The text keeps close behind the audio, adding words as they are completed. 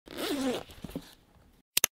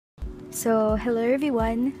So hello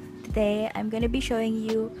everyone, today I'm gonna be showing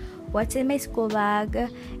you what's in my school bag.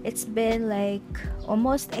 It's been like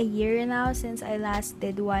almost a year now since I last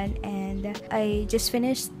did one, and I just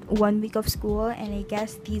finished 1 week of school, and I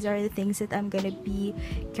guess these are the things that I'm gonna be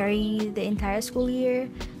carrying the entire school year.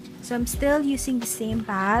 So I'm still using the same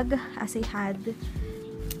bag as I had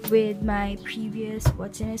with my previous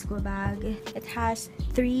what's in my school bag. It has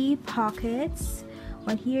 3 pockets,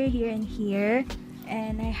 one here, here, and here.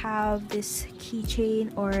 And I have this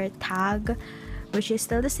keychain or tag, which is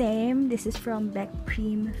still the same. This is from Beck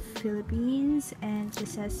Prim Philippines, and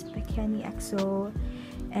this says Bikini XO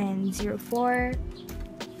and 04.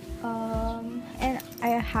 And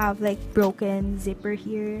I have like broken zipper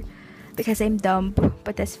here because I'm dumb,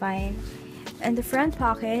 but that's fine. And the front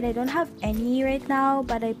pocket, I don't have any right now,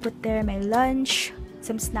 but I put there my lunch,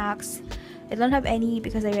 some snacks. I don't have any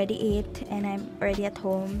because I already ate and I'm already at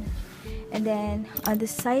home. And then on the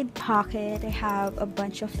side pocket, I have a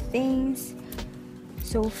bunch of things.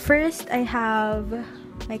 So first, I have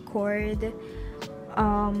my cord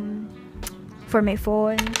for my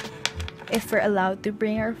phone, if we're allowed to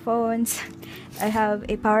bring our phones. I have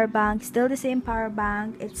a power bank, still the same power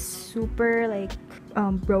bank. It's super like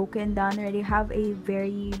broken down already. I have a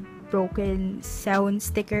very broken sound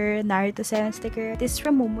sticker, Naruto sound sticker. This is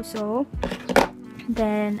from Momoso.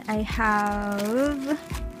 Then I have,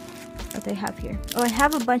 what do I have here? Oh, I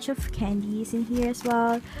have a bunch of candies in here as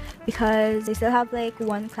well because I still have like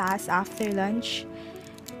one class after lunch,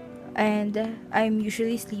 and I'm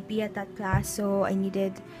usually sleepy at that class, so I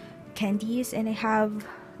needed candies. And I have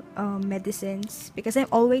medicines because I'm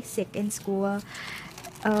always sick in school.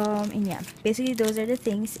 And yeah, basically those are the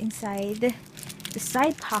things inside the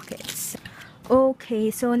side pockets.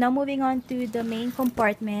 Okay, so now moving on to the main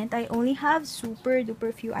compartment. I only have super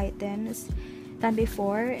duper few items than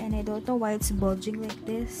before, and I don't know why it's bulging like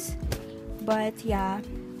this, but yeah.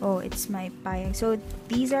 Oh, it's my payang. So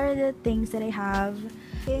these are the things that I have.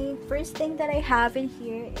 Okay, first thing that I have in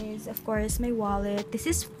here is of course my wallet. This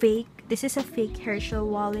is fake. This is a fake Herschel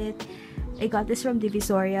wallet. I got this from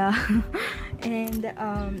Divisoria. And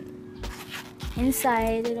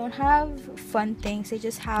inside I don't have fun things. I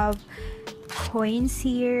just have coins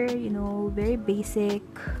here, you know, very basic.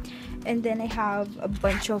 And then I have a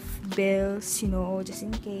bunch of bills, you know, just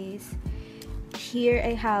in case. Here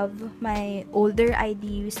I have my older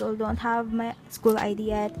ID. We still don't have my school ID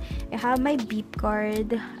yet. I have my beep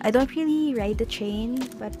card. I don't really ride the train,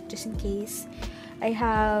 but just in case. I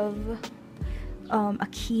have a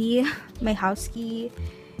key, my house key.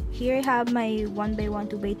 Here I have my 1x1,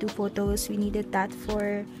 2x2 photos. We needed that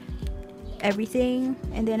for everything.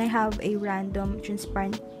 And then I have a random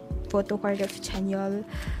transparent photo card of Chanyol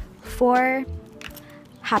for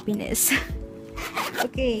happiness.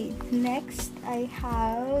 Okay, next I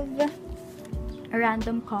have a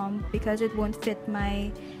random comb because it won't fit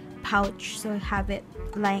my pouch, so I have it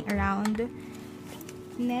lying around.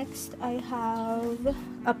 Next I have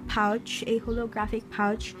a pouch, a holographic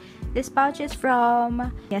pouch. This pouch is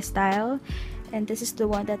from Yes Style, and this is the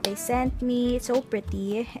one that they sent me. It's so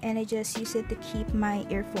pretty, and I just use it to keep my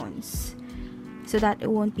earphones so that it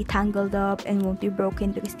won't be tangled up and won't be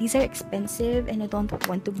broken, because these are expensive and I don't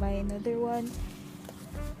want to buy another one.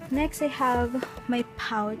 Next I have my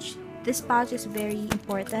pouch. This pouch is very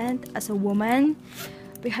important as a woman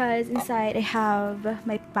because inside I have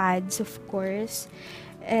my pads, of course,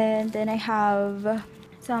 and then I have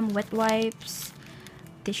some wet wipes,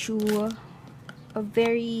 tissue, a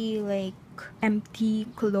very like empty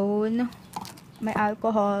cologne, my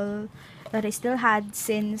alcohol that I still had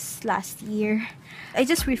since last year. I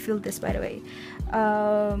just refilled this, by the way.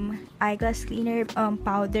 Eyeglass cleaner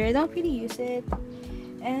powder. I don't really use it.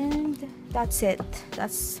 And that's it.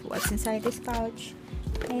 That's what's inside this pouch.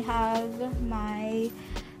 I have my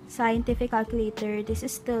scientific calculator. This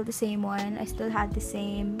is still the same one. I still had the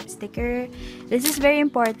same sticker. This is very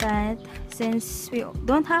important since we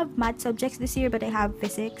don't have math subjects this year, but I have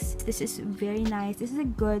physics. This is very nice. This is a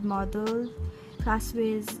good model. Class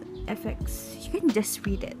with FX. You can just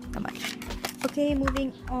read it. Come on. Okay,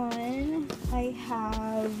 moving on. I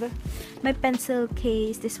have my pencil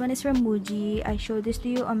case. This one is from Muji. I showed this to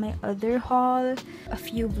you on my other haul a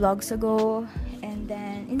few vlogs ago. And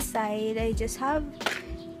then inside, I just have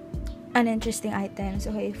an interesting items.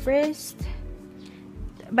 Okay, first,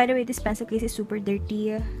 by the way, this pencil case is super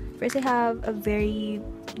dirty. First, I have a very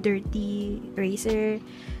dirty eraser,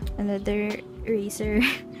 another eraser,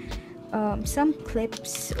 some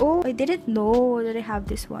clips. Oh, I didn't know that I have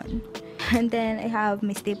this one. And then I have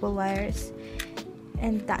my staple wires,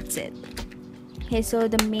 and that's it. Okay, so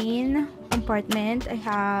the main compartment, I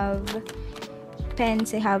have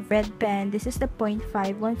pens, I have red pen. This is the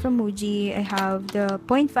 0.5 one from Muji. I have the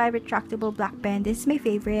 0.5 retractable black pen. This is my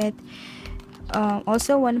favorite.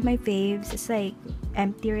 Also one of my faves is like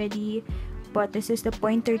empty already, but this is the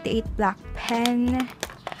 0.38 black pen.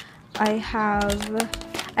 I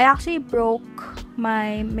actually broke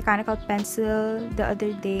my mechanical pencil the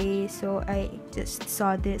other day, so I just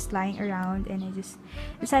saw this lying around and I just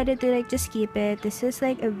decided to like just keep it. This is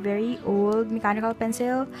like a very old mechanical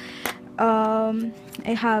pencil.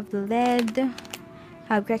 I have the lead,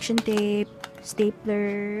 have correction tape,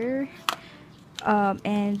 stapler,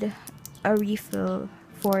 and a refill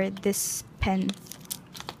for this pen.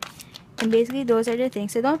 And basically those are the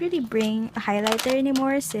things. I don't really bring a highlighter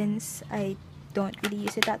anymore since I don't really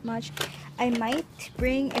use it that much. I might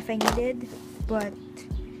bring if I needed, but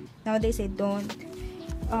nowadays I don't.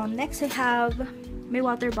 Next I have my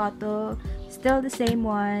water bottle, still the same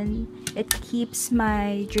one. It keeps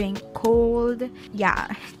my drink cold. Yeah,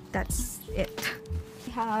 that's it.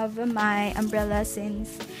 I have my umbrella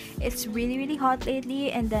since it's really hot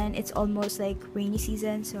lately, and then it's almost like rainy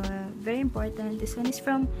season, so very important. This one is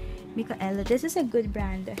from Micaela. This is a good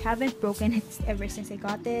brand. I haven't broken it ever since I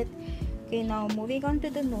got it. Okay, now moving on to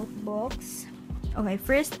the notebooks. Okay,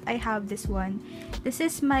 first I have this one. This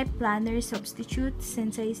is my planner substitute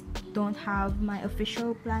since I don't have my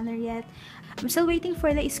official planner yet. I'm still waiting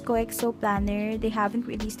for the ISCOEXO planner. They haven't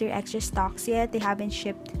released their extra stocks yet. They haven't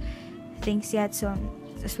shipped things yet, so I'm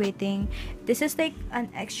just waiting. This is like an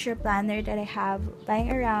extra planner that I have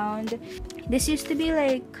lying around. This used to be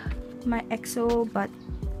like my EXO, but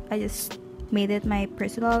I just made it my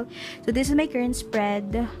personal. So this is my current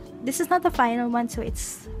spread. This is not the final one, so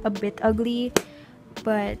it's a bit ugly,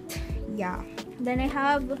 but yeah. Then I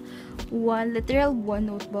have one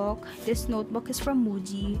notebook. This notebook is from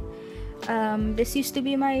Muji. This used to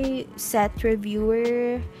be my set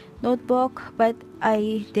reviewer notebook, but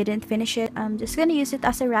I didn't finish it. I'm just gonna use it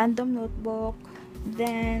as a random notebook.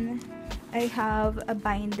 Then I have a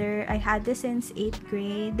binder. I had this since 8th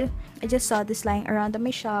grade. I just saw this lying around on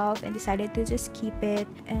my shelf and decided to just keep it.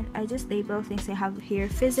 And I just label things. I have here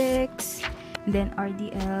physics, and then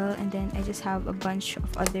RDL, and then I just have a bunch of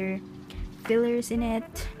other fillers in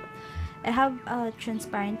it. I have a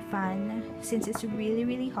transparent fan since it's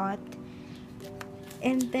really hot.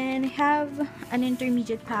 And then I have an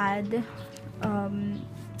intermediate pad,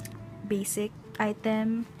 basic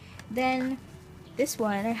item. Then this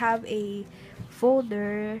one, I have a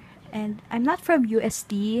folder, and I'm not from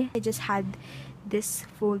UST. I just had this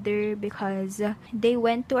folder because they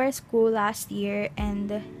went to our school last year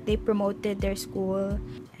and they promoted their school.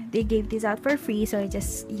 They gave these out for free, so I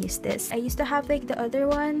just used this. I used to have like the other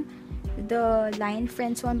one, the Line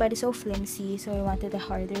Friends one, but it's so flimsy, so I wanted a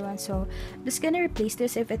harder one. So I'm just gonna replace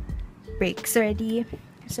this if it breaks already.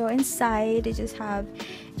 So inside I just have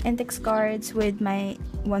index cards with my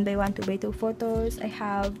 1x1, 2x2 photos. I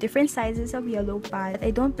have different sizes of yellow pad.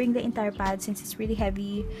 I don't bring the entire pad since it's really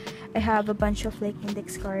heavy. I have a bunch of like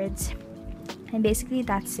index cards, and basically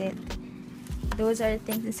that's it. Those are the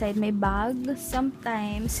things inside my bag.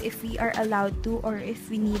 Sometimes if we are allowed to, or if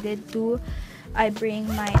we needed to, I bring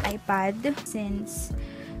my iPad since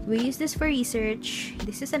we use this for research.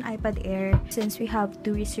 This is an iPad Air since we have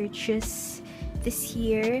 2 researches this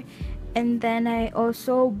year. And then I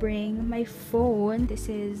also bring my phone. This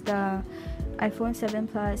is the iPhone 7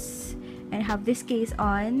 Plus, and I have this case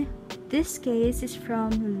on. This case is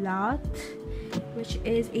from Lot, which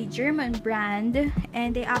is a German brand,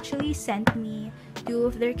 and they actually sent me 2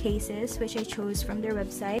 of their cases, which I chose from their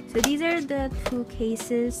website. So these are the 2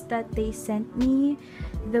 cases that they sent me.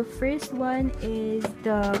 The first one is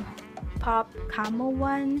the Pop Camo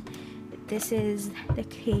one. This is the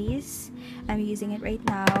case. I'm using it right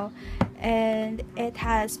now, and it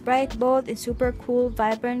has bright, bold, and super cool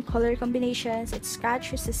vibrant color combinations. It's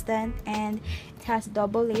scratch resistant, and it has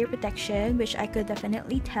double layer protection, which I could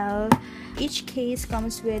definitely tell. Each case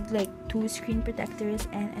comes with like 2 screen protectors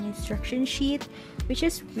and an instruction sheet, which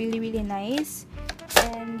is really nice.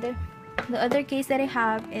 And the other case that I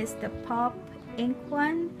have is the Pop Ink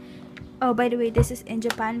one. Oh, by the way, this is in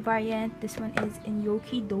Japan variant. This one is in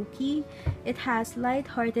Yoki Doki. It has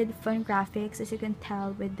light-hearted fun graphics, as you can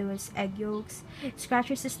tell with those egg yolks.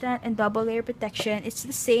 Scratch resistant and double layer protection. It's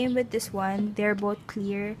the same with this one. They're both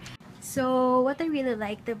clear. So what I really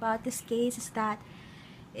liked about this case is that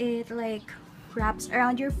it like wraps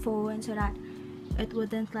around your phone so that it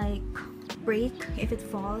wouldn't like break if it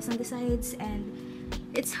falls on the sides, and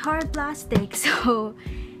it's hard plastic, so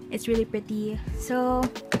it's really pretty. So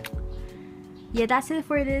yeah, that's it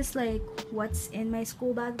for this like what's in my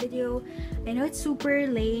school bag video. I know it's super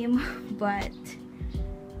lame, but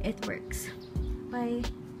it works. Bye.